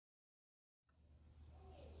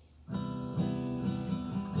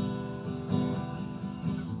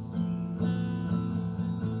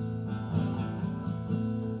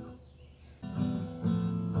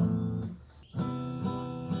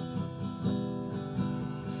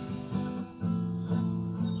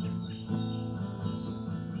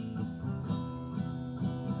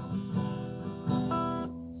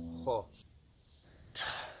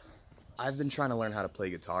I've been trying to learn how to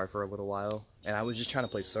play guitar for a little while, and I was just trying to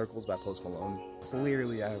play Circles by Post Malone.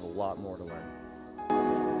 Clearly, I have a lot more to learn.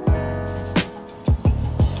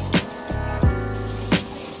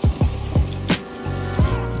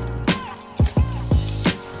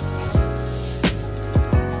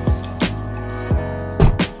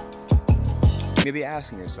 You may be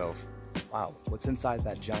asking yourself, wow, what's inside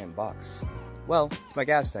that giant box? Well, it's my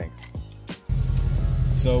gas tank.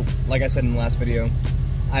 So, like I said in the last video,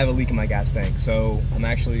 I have a leak in my gas tank, so I'm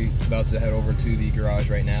actually about to head over to the garage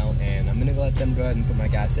right now, and I'm gonna let them go ahead and put my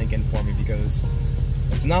gas tank in for me because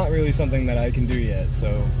it's not really something that I can do yet,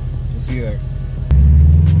 so we'll see you there.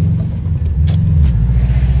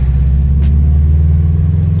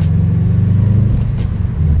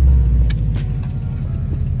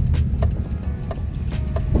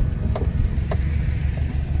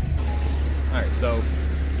 Alright, so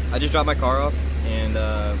I just dropped my car off, and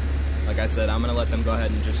like I said, I'm gonna let them go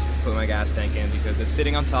ahead and just put my gas tank in because it's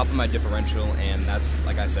sitting on top of my differential, and that's,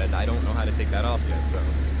 like I said, I don't know how to take that off yet. So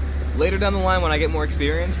later down the line when I get more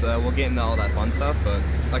experience, we'll get into all that fun stuff. But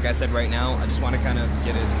like I said, right now I just want to kind of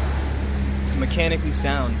get it mechanically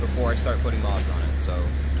sound before I start putting mods on it. So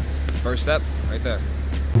first step, right there.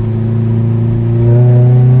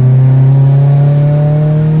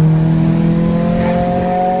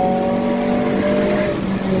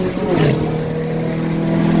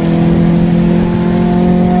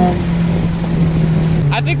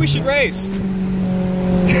 I think we should race.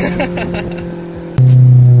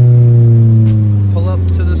 Pull up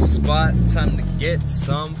to the spot, time to get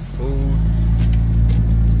some food.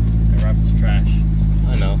 That rapper's trash.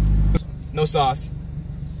 I know. No sauce.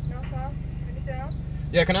 No sauce? Anything else?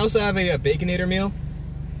 Yeah, can I also have a Baconator meal?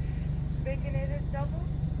 Baconator double?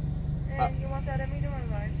 And you want that at medium or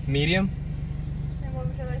large? Medium. And what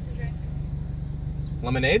would you like to drink?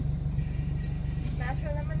 Lemonade?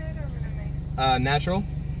 Natural lemonade or Minute Natural.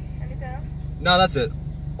 Anything else? No, that's it.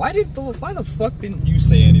 Why the fuck didn't you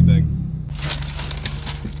say anything?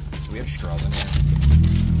 So we have straws in here.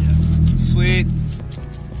 Yeah. Sweet.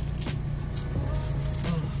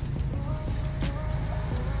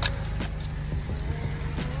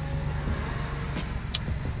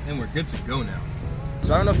 And we're good to go now.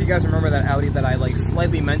 So I don't know if you guys remember that Audi that I like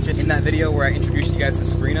slightly mentioned in that video where I introduced you guys to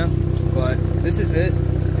Sabrina, but this is it.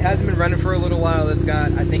 It hasn't been running for a little while. It's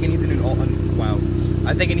got, I think it needs a new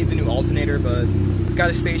I think it needs a new alternator, but it's got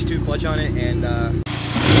a stage 2 clutch on it, and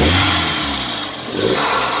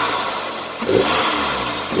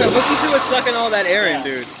listen to it sucking all that air in,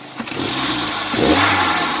 dude.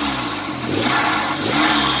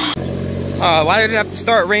 Why did it have to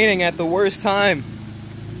start raining at the worst time?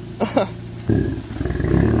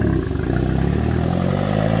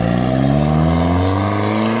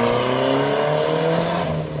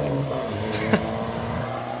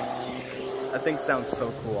 That thing sounds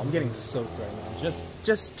so cool. I'm getting soaked right now.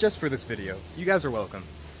 Just for this video. You guys are welcome.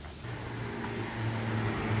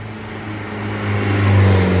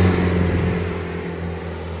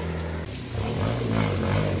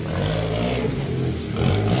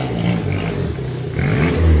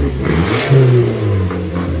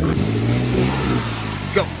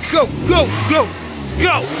 Go, go, go, go,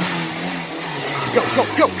 go! Go, go,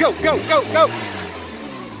 go, go, go, go, go!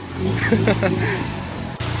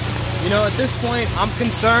 You know, at this point, I'm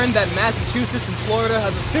concerned that Massachusetts and Florida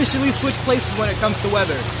have officially switched places when it comes to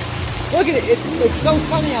weather. Look at it, it's so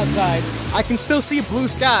sunny outside. I can still see blue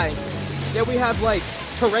sky, yet we have like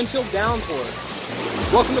torrential downpour.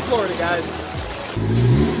 Welcome to Florida, guys.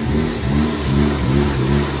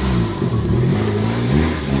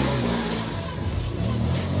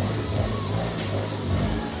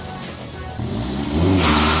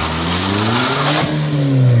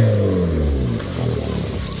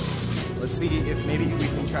 Let's see if maybe we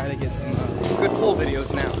can try to get some good full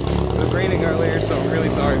videos now. It was raining earlier, so I'm really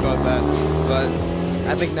sorry about that. But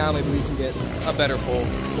I think now maybe we can get a better pull.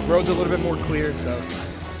 The road's a little bit more clear, so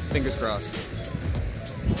fingers crossed.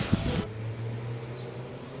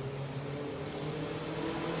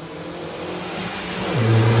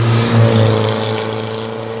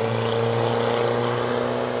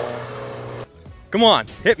 Come on,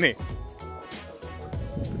 hit me.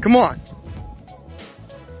 Come on.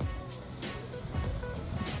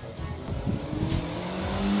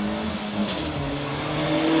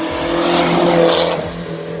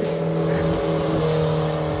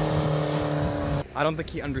 I don't think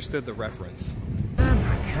he understood the reference. Come on,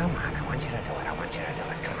 I want you to do it, I want you to do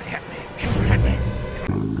it. Come on, hit me, come on, hit me.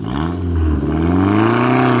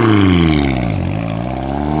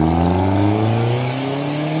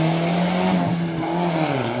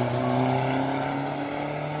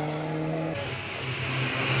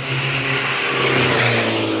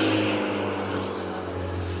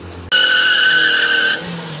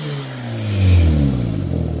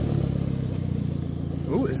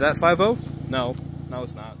 Is that 5-0? No. No,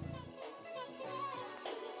 it's not.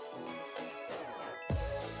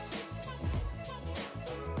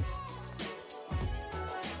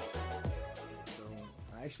 So,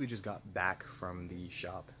 I actually just got back from the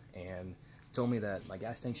shop and told me that my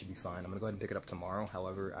gas tank should be fine. I'm gonna go ahead and pick it up tomorrow.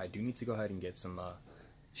 However, I do need to go ahead and get some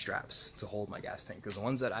straps to hold my gas tank, because the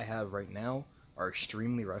ones that I have right now are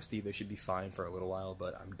extremely rusty. They should be fine for a little while,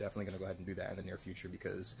 but I'm definitely going to go ahead and do that in the near future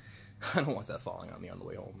because I don't want that falling on me on the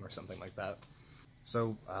way home or something like that.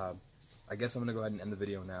 So I guess I'm going to go ahead and end the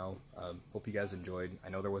video now. Hope you guys enjoyed. I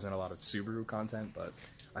know there wasn't a lot of Subaru content, but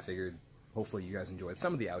I figured hopefully you guys enjoyed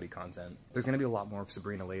some of the Audi content. There's going to be a lot more of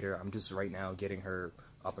Sabrina later. I'm just right now getting her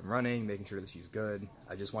up and running, making sure that she's good.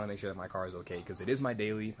 I just want to make sure that my car is okay because it is my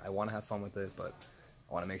daily. I want to have fun with it, but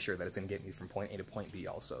I want to make sure that it's going to get me from point A to point B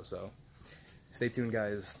also. So stay tuned,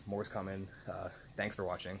 guys. More's coming. Thanks for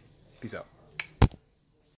watching. Peace out.